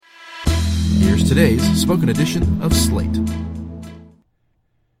Here's today's spoken edition of Slate.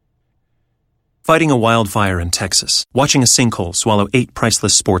 Fighting a wildfire in Texas, watching a sinkhole swallow 8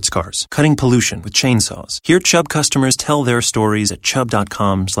 priceless sports cars, cutting pollution with chainsaws. Hear Chubb customers tell their stories at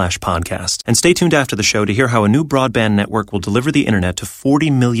chubb.com/podcast. And stay tuned after the show to hear how a new broadband network will deliver the internet to 40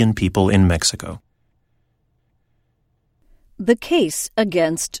 million people in Mexico. The Case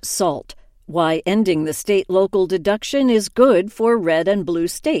Against SALT. Why Ending the State-Local Deduction is Good for Red and Blue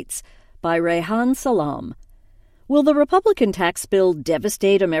States, by Rehan Salam. Will the Republican tax bill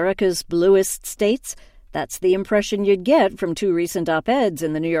devastate America's bluest states? That's the impression you'd get from 2 recent op-eds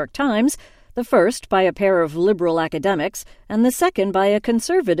in the New York Times, the first by a pair of liberal academics and the second by a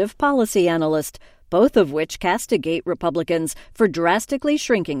conservative policy analyst, both of which castigate Republicans for drastically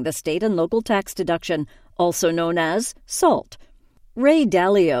shrinking the state and local tax deduction, also known as SALT. Ray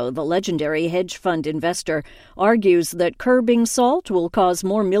Dalio, the legendary hedge fund investor, argues that curbing SALT will cause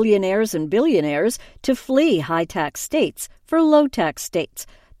more millionaires and billionaires to flee high-tax states for low-tax states,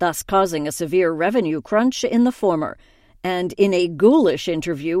 thus causing a severe revenue crunch in the former. And in a ghoulish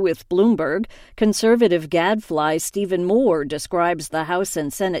interview with Bloomberg, conservative gadfly Stephen Moore describes the House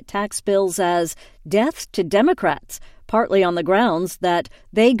and Senate tax bills as death to Democrats, partly on the grounds that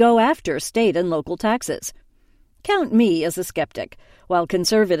they go after state and local taxes. Count me as a skeptic. While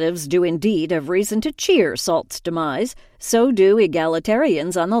conservatives do indeed have reason to cheer SALT's demise, so do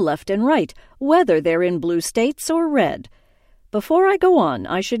egalitarians on the left and right, whether they're in blue states or red. Before I go on,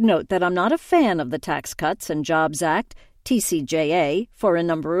 I should note that I'm not a fan of the Tax Cuts and Jobs Act, TCJA, for a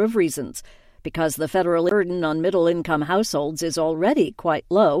number of reasons. Because the federal burden on middle-income households is already quite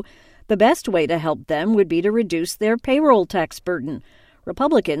low, the best way to help them would be to reduce their payroll tax burden.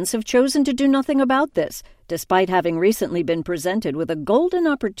 Republicans have chosen to do nothing about this, despite having recently been presented with a golden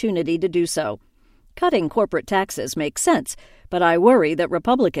opportunity to do so. Cutting corporate taxes makes sense, but I worry that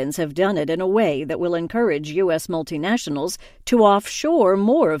Republicans have done it in a way that will encourage U.S. multinationals to offshore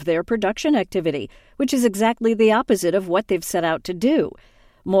more of their production activity, which is exactly the opposite of what they've set out to do.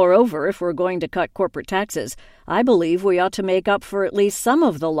 Moreover, if we're going to cut corporate taxes, I believe we ought to make up for at least some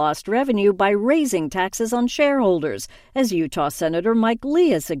of the lost revenue by raising taxes on shareholders, as Utah Senator Mike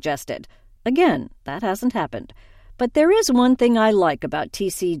Lee has suggested. Again, that hasn't happened. But there is one thing I like about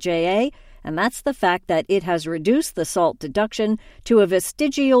TCJA, and that's the fact that it has reduced the SALT deduction to a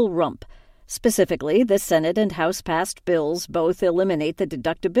vestigial rump. Specifically, the Senate and House-passed bills both eliminate the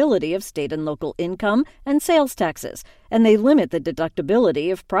deductibility of state and local income and sales taxes, and they limit the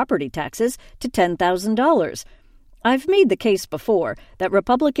deductibility of property taxes to $10,000. I've made the case before that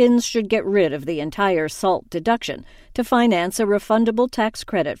Republicans should get rid of the entire SALT deduction to finance a refundable tax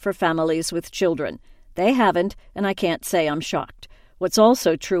credit for families with children. They haven't, and I can't say I'm shocked. What's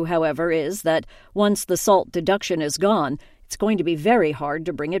also true, however, is that once the SALT deduction is gone, it's going to be very hard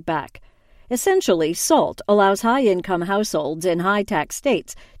to bring it back. Essentially, SALT allows high-income households in high-tax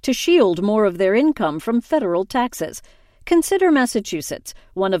states to shield more of their income from federal taxes. Consider Massachusetts,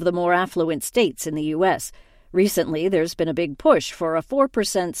 one of the more affluent states in the U.S. Recently, there's been a big push for a 4%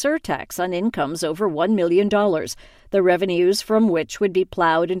 surtax on incomes over $1 million, the revenues from which would be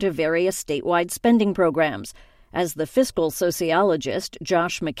plowed into various statewide spending programs. As the fiscal sociologist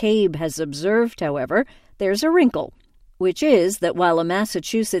Josh McCabe has observed, however, there's a wrinkle, which is that while a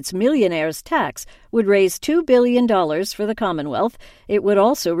Massachusetts millionaire's tax would raise $2 billion for the Commonwealth, it would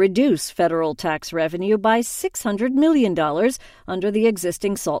also reduce federal tax revenue by $600 million under the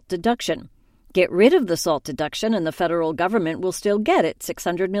existing SALT deduction. Get rid of the SALT deduction and the federal government will still get it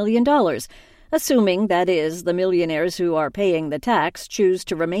 $600 million, assuming, that is, the millionaires who are paying the tax choose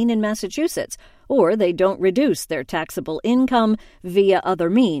to remain in Massachusetts, or they don't reduce their taxable income via other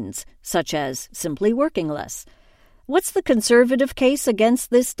means, such as simply working less. What's the conservative case against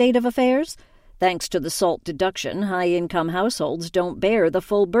this state of affairs? Thanks to the SALT deduction, high-income households don't bear the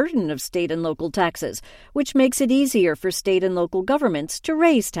full burden of state and local taxes, which makes it easier for state and local governments to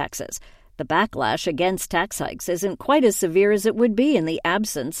raise taxes. The backlash against tax hikes isn't quite as severe as it would be in the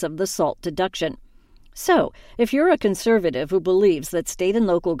absence of the SALT deduction. So, if you're a conservative who believes that state and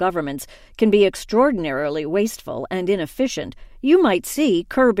local governments can be extraordinarily wasteful and inefficient, you might see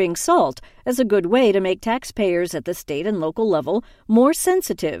curbing SALT as a good way to make taxpayers at the state and local level more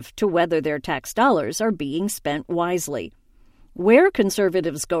sensitive to whether their tax dollars are being spent wisely. Where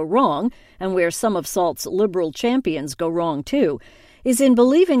conservatives go wrong, and where some of SALT's liberal champions go wrong too, is in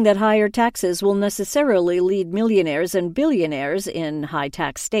believing that higher taxes will necessarily lead millionaires and billionaires in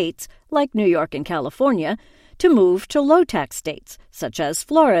high-tax states, like New York and California, to move to low-tax states, such as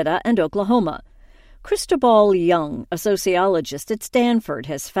Florida and Oklahoma. Cristobal Young, a sociologist at Stanford,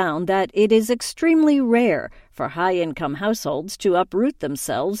 has found that it is extremely rare for high-income households to uproot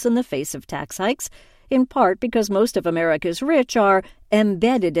themselves in the face of tax hikes, in part because most of America's rich are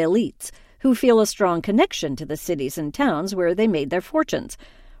embedded elites who feel a strong connection to the cities and towns where they made their fortunes.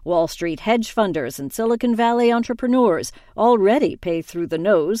 Wall Street hedge funders and Silicon Valley entrepreneurs already pay through the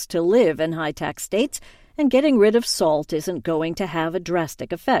nose to live in high-tax states, and getting rid of SALT isn't going to have a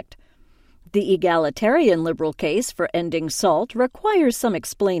drastic effect. The egalitarian liberal case for ending SALT requires some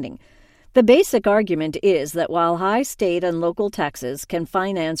explaining. The basic argument is that while high state and local taxes can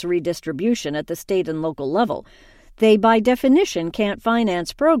finance redistribution at the state and local level, they by definition can't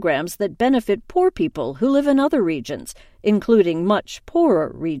finance programs that benefit poor people who live in other regions, including much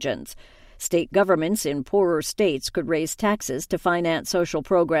poorer regions. State governments in poorer states could raise taxes to finance social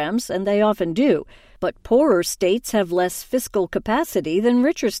programs, and they often do, but poorer states have less fiscal capacity than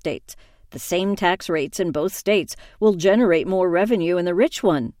richer states. The same tax rates in both states will generate more revenue in the rich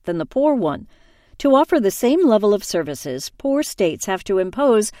one than the poor one. To offer the same level of services, poor states have to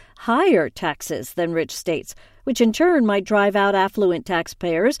impose higher taxes than rich states, which in turn might drive out affluent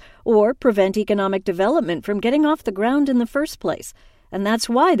taxpayers or prevent economic development from getting off the ground in the first place. And that's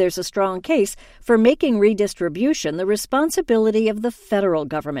why there's a strong case for making redistribution the responsibility of the federal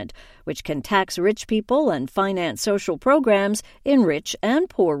government, which can tax rich people and finance social programs in rich and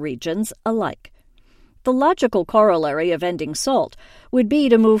poor regions alike. The logical corollary of ending SALT would be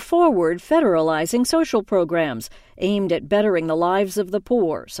to move forward federalizing social programs aimed at bettering the lives of the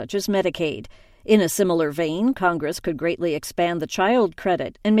poor, such as Medicaid. In a similar vein, Congress could greatly expand the child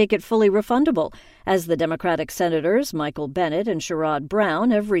credit and make it fully refundable, as the Democratic senators Michael Bennet and Sherrod Brown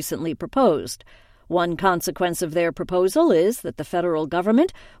have recently proposed. One consequence of their proposal is that the federal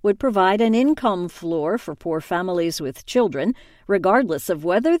government would provide an income floor for poor families with children, regardless of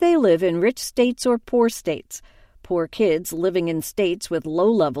whether they live in rich states or poor states. Poor kids living in states with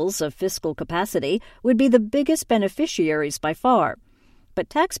low levels of fiscal capacity would be the biggest beneficiaries by far. But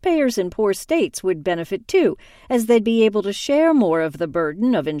taxpayers in poor states would benefit too, as they'd be able to share more of the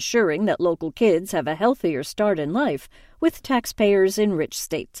burden of ensuring that local kids have a healthier start in life with taxpayers in rich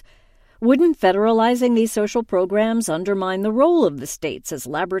states. Wouldn't federalizing these social programs undermine the role of the states as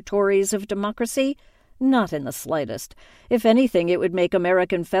laboratories of democracy? Not in the slightest. If anything, it would make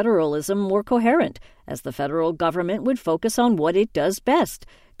American federalism more coherent, as the federal government would focus on what it does best,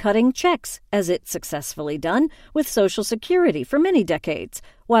 cutting checks, as it's successfully done with Social Security for many decades,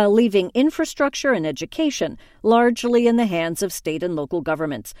 while leaving infrastructure and education largely in the hands of state and local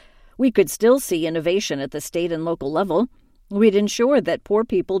governments. We could still see innovation at the state and local level. We'd ensure that poor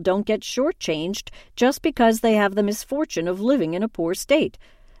people don't get shortchanged just because they have the misfortune of living in a poor state.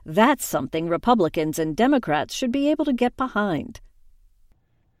 That's something Republicans and Democrats should be able to get behind.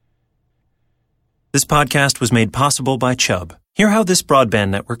 This podcast was made possible by Chubb. Hear how this broadband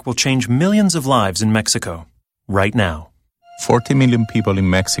network will change millions of lives in Mexico right now. 40 million people in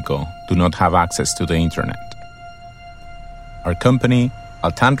Mexico do not have access to the internet. Our company,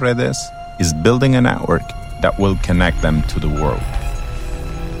 Altan Redes, is building a network that will connect them to the world.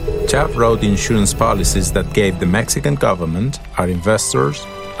 Chubb wrote insurance policies that gave the Mexican government, our investors,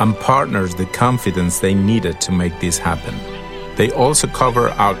 and partners the confidence they needed to make this happen. They also cover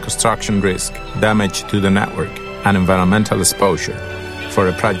our construction risk, damage to the network, and environmental exposure. For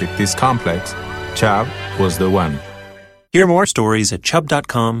a project this complex, Chubb was the one. Hear more stories at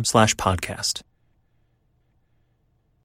chubb.com/podcast.